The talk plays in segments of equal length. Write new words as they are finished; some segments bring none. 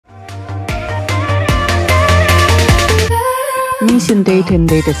Missing data in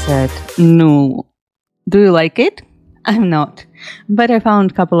dataset, null. Do you like it? I'm not, but I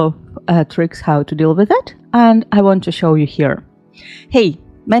found a couple of tricks how to deal with it, and I want to show you here. Hey,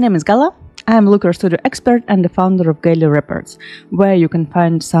 my name is Gaille. I'm Looker Studio expert and the founder of Gaille Reports, where you can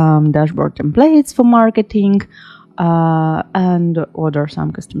find some dashboard templates for marketing and order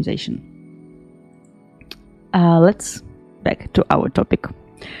some customization. Let's back to our topic.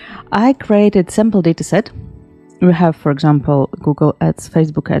 I created sample dataset. We have, for example, Google Ads,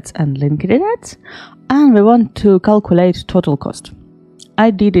 Facebook Ads, and LinkedIn Ads, and we want to calculate total cost.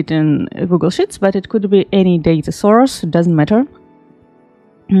 I did it in Google Sheets, but it could be any data source, it doesn't matter.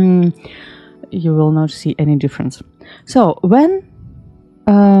 You will not see any difference. So when,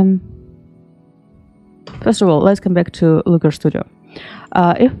 first of all, let's come back to Looker Studio.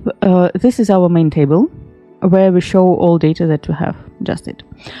 If this is our main table, where we show all data that we have, just it.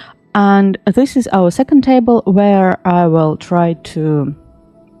 And this is our second table where I will try to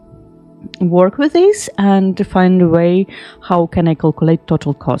work with this and to find a way how can I calculate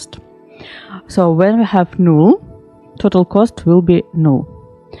total cost. So when we have null, total cost will be null.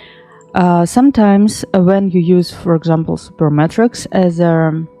 Sometimes when you use, for example, Supermetrics as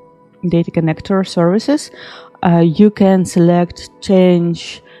a data connector services, you can select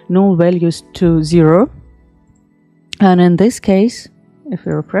change null values to 0. And in this case, if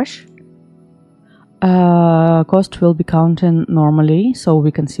we refresh, cost will be counting normally, so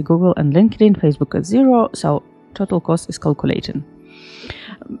we can see Google and LinkedIn, Facebook at 0, so total cost is calculating.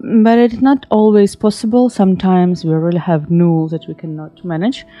 But it's not always possible. Sometimes we really have null that we cannot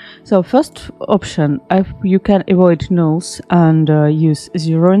manage. So first option, if you can avoid nulls and use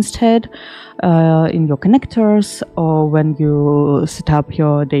 0 instead in your connectors or when you set up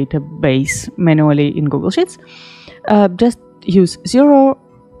your database manually in Google Sheets, just use 0.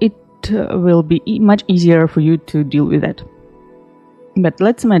 It will be much easier for you to deal with that. But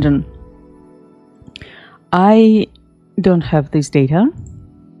let's imagine I don't have this data.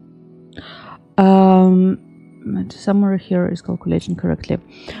 Somewhere here is calculating correctly.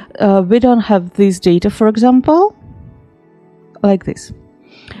 We don't have this data, for example, like this.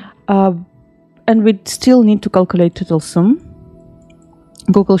 And we still need to calculate total sum.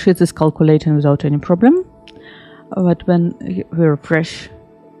 Google Sheets is calculating without any problem. But when we refresh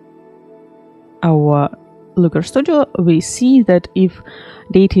our Looker Studio, we see that if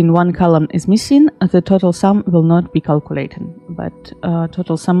data in one column is missing, the total sum will not be calculated, but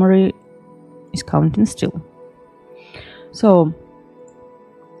total summary is counting still. So,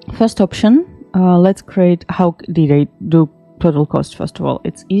 first option, let's create, how did I do total cost? First of all,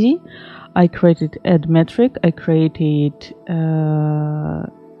 it's easy. I created add metric, I created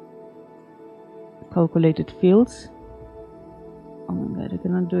calculated fields. Oh my god, I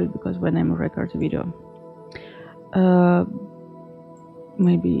cannot do it because when I'm recording video,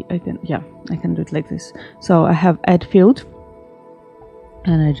 maybe I can, yeah, I can do it like this. So I have add field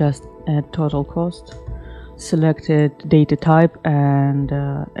and I just add total cost, selected data type and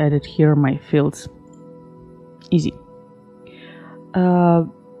added here my fields. Easy.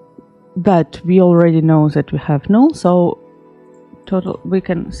 But we already know that we have null, so total, we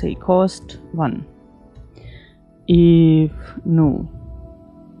can say cost 1. If null,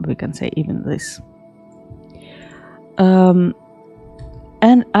 we can say even this. And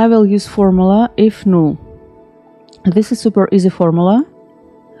I will use formula if null. This is super easy formula,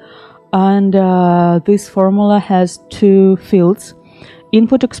 and this formula has 2 fields,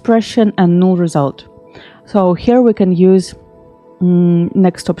 input expression and null result. So here we can use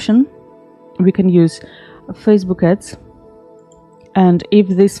next option. We can use Facebook Ads, and if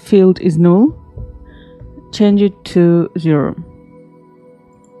this field is null, change it to 0.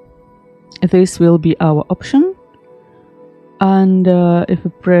 This will be our option, and if we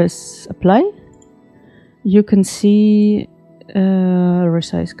press apply, you can see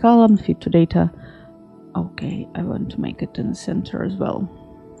resize column, fit to data. Okay, I want to make it in the center as well.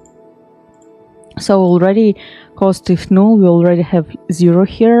 So already cost if null, we already have 0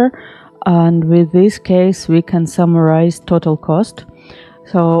 here, and with this case we can summarize total cost.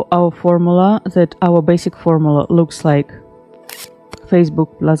 So our formula, that our basic formula looks like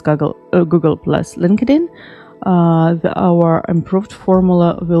Facebook plus Google plus LinkedIn. Our improved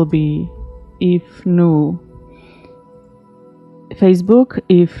formula will be if null Facebook,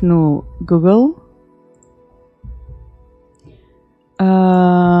 if null Google,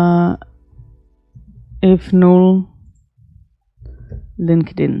 if null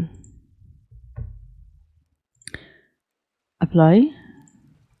LinkedIn. Apply.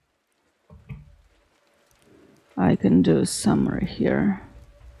 I can do a summary here.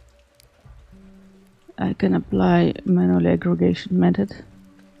 I can apply manually aggregation method.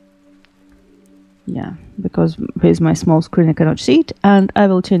 Yeah, because with my small screen I cannot see it. And I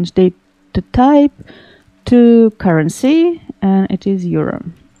will change data type to currency, and it is euro.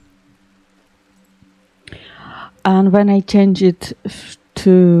 And when I change it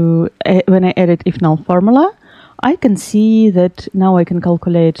to, when I edit IFNULL formula, I can see that now I can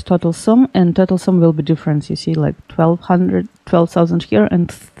calculate total sum, and total sum will be different. You see, like 12,000 here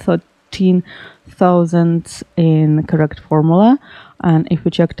and 13,000 in correct formula. And if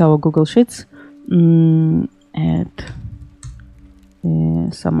we checked our Google Sheets, add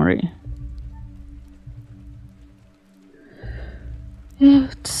summary.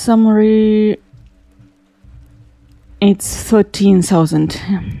 Summary, it's 13,000.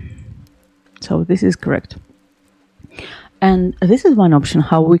 So this is correct. And this is one option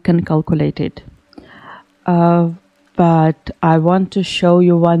how we can calculate it. But I want to show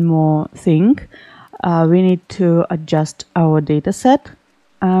you one more thing. We need to adjust our data set,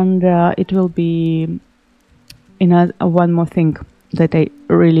 and it will be one more thing that I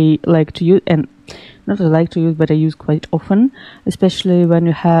really like to use, and not really like to use, but I use quite often, especially when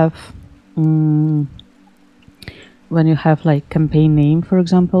you have like campaign name, for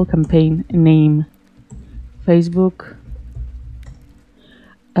example, campaign name Facebook,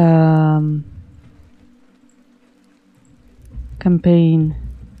 campaign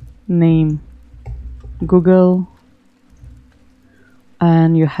name Google,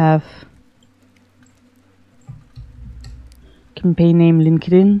 and you have campaign name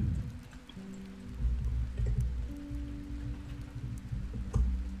LinkedIn,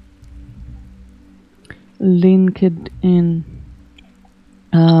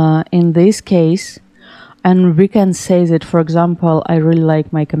 in this case. And we can say that, for example, I really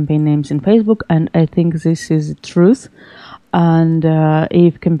like my campaign names in Facebook, and I think this is the truth. And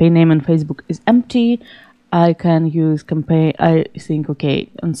if campaign name in Facebook is empty, I can use campaign, I think, okay,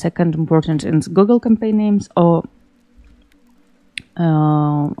 and second important is Google campaign names, or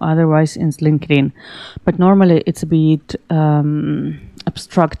otherwise in LinkedIn. But normally it's a bit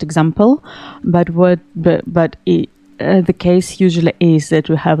abstract example, but the case usually is that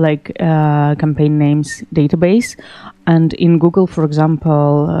we have like campaign names database, and in Google, for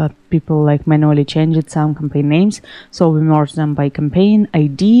example, people like manually changed some campaign names, so we merge them by campaign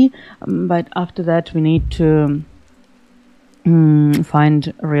ID, but after that we need to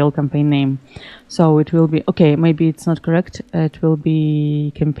find a real campaign name. So it will be, okay, maybe it's not correct, it will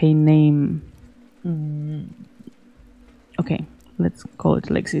be campaign name, okay, let's call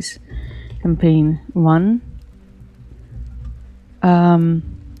it like this, campaign 1.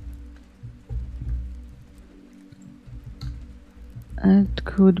 It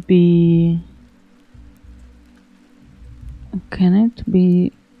could be, can it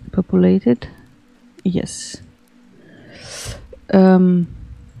be populated? Yes. This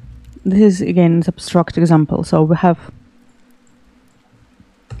is again an abstract example. So we have,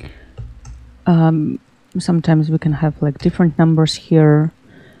 sometimes we can have like different numbers here.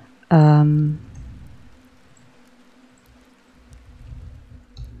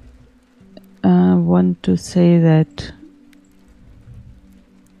 I want to say that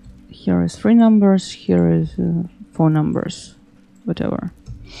here is 3 numbers, here is 4 numbers, whatever.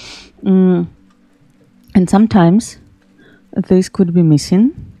 And sometimes this could be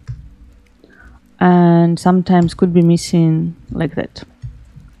missing, and sometimes could be missing like that.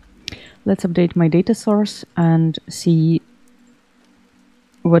 Let's update my data source and see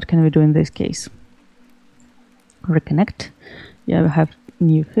what can we do in this case. Reconnect. Yeah, we have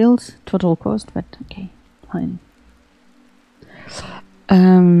new fields, total cost, but okay, fine.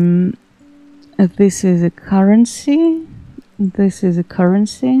 This is a currency, this is a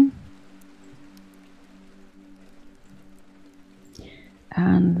currency,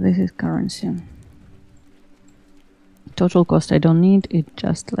 and this is currency. Total cost I don't need, it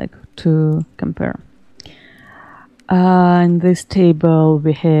just like to compare. In this table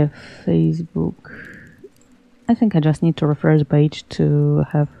we have Facebook. I think I just need to refresh the page to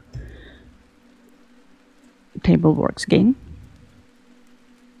have table works again.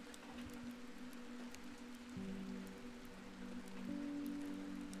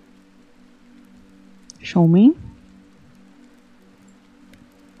 Show me.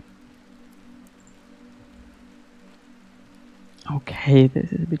 Okay,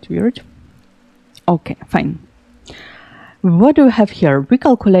 this is a bit weird. Okay, fine. What do we have here? We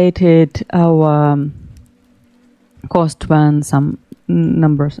calculated our cost when some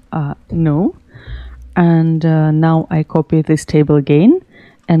numbers are no, and now I copy this table again,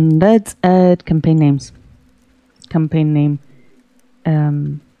 and let's add campaign names. Campaign name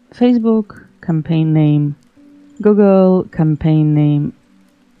Facebook, campaign name Google, campaign name,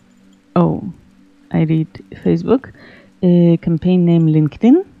 oh, I did Facebook, campaign name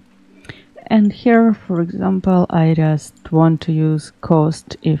LinkedIn. And here, for example, I just want to use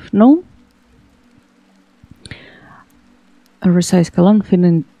cost if null. A resize column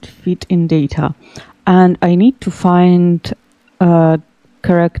fit in data. And I need to find a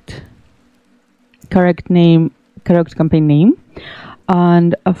correct campaign name.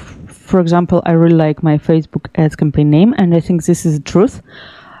 And for example, I really like my Facebook ads campaign name, and I think this is the truth.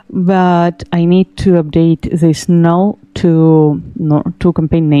 But I need to update this null to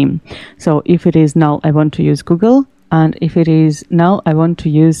campaign name. So if it is null, I want to use Google, and if it is null, I want to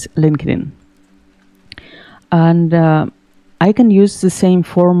use LinkedIn. And I can use the same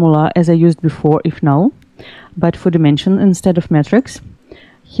formula as I used before, if null, but for dimension instead of metrics.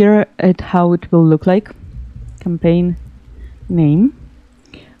 Here at how it will look like: campaign name,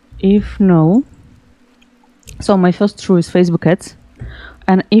 if null. So my first true is Facebook ads.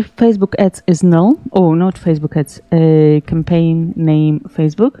 And if Facebook ads is null, oh, not Facebook ads, campaign name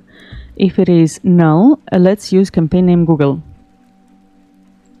Facebook. If it is null, let's use campaign name Google.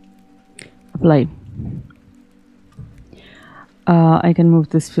 Apply. I can move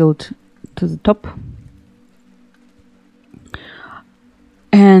this field to the top.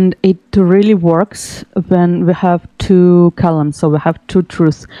 And it really works when we have two columns, so we have two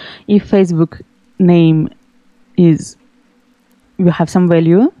truths. If Facebook name is, we have some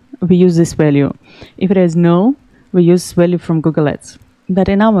value, we use this value. If it is null, we use value from Google Ads. But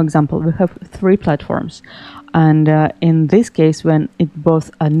in our example, we have 3 platforms. And in this case, when it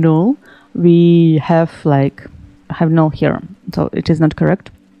both are null, we have null here. So it is not correct.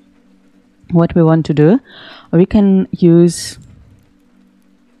 What we want to do, we can use,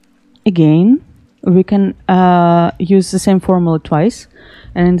 again, we can use the same formula twice.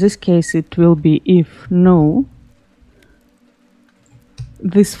 And in this case, it will be if null.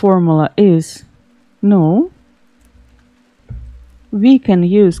 This formula is null, we can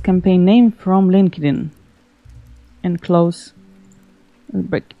use campaign name from LinkedIn and close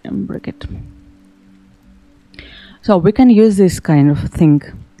bracket. So we can use this kind of thing.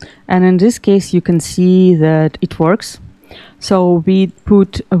 And in this case, you can see that it works. So we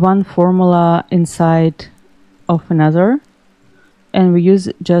put one formula inside of another, and we use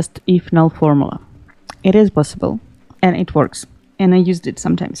just if null formula. It is possible, and it works. And I used it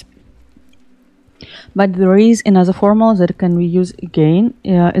sometimes. But there is another formula that can we use again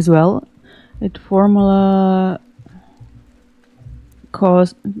as well. It formula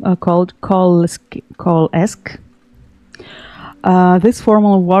called COALESCE. This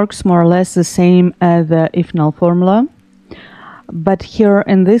formula works more or less the same as the if null formula. But here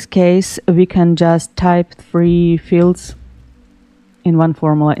in this case, we can just type 3 fields in one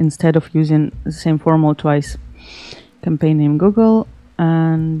formula instead of using the same formula twice. Campaign name Google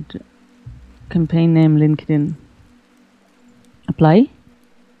and campaign name LinkedIn. Apply,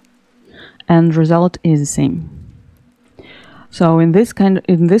 and result is the same. So in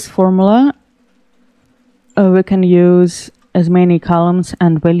this formula, we can use as many columns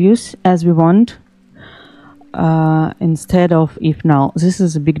and values as we want instead of if null. This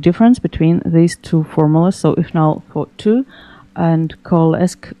is a big difference between these two formulas. So if null for 2 and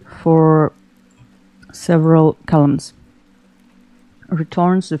COALESCE for several columns.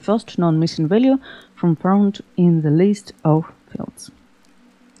 Returns the first non-missing value from found in the list of fields.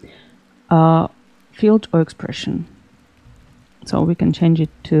 Field or expression. So we can change it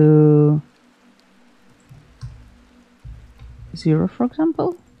to 0, for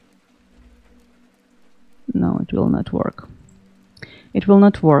example. No, it will not work. It will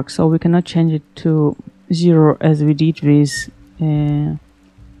not work, so we cannot change it to 0 as we did with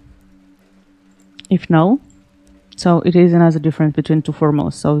if null. So it is another difference between two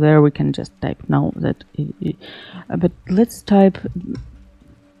formulas. So there we can just type null. But let's type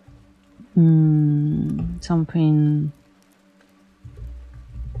something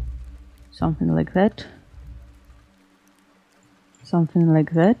like that. Something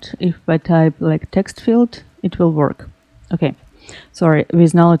like that. If I type like text field, it will work. Okay. Sorry,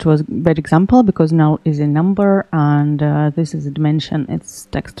 with null it was a bad example because null is a number and this is a dimension, it's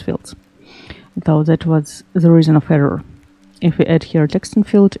text fields. So that was the reason of error. If we add here text in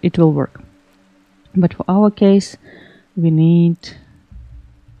field, it will work. But for our case, we need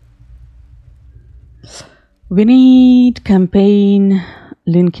campaign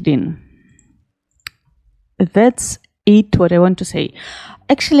LinkedIn. That's it, what I want to say.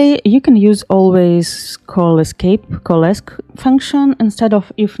 Actually, you can use always COALESCE function instead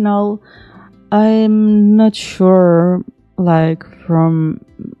of if null. I'm not sure, like from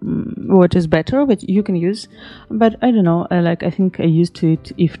what is better, but you can use. But I don't know, like I think I used to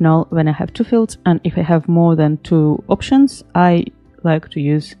it IFNULL when I have two fields, and if I have more than two options, I like to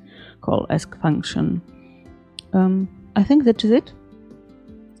use COALESCE function. I think that is it.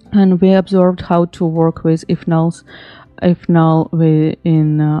 And we observed how to work with IFNULL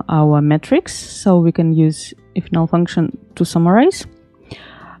within our metrics, so we can use IFNULL function to summarize.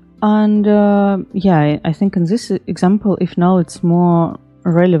 And yeah, I think in this example, IFNULL, it's more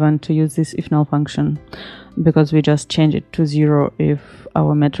relevant to use this IFNULL function, because we just change it to 0 if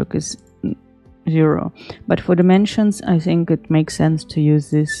our metric is 0. But for dimensions, I think it makes sense to use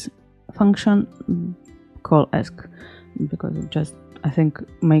this function COALESCE, because it just, I think,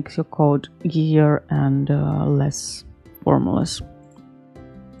 makes your code easier and less formulas.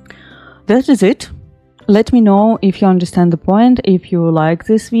 That is it. Let me know if you understand the point, if you like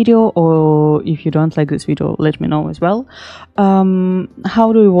this video, or if you don't like this video, let me know as well.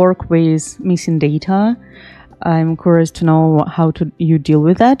 How do you work with missing data? I'm curious to know how you deal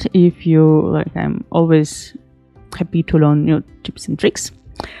with that. If you like, I'm always happy to learn new tips and tricks.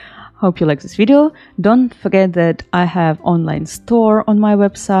 Hope you like this video. Don't forget that I have online store on my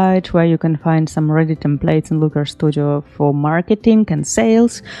website where you can find some ready templates in Looker Studio for marketing and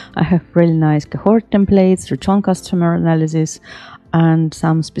sales. I have really nice cohort templates, return customer analysis, and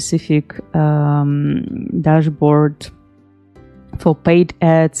some specific dashboard for paid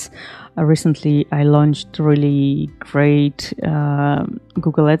ads. Recently, I launched really great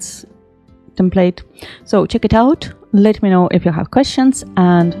Google Ads template. So check it out. Let me know if you have questions,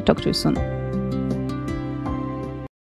 and talk to you soon.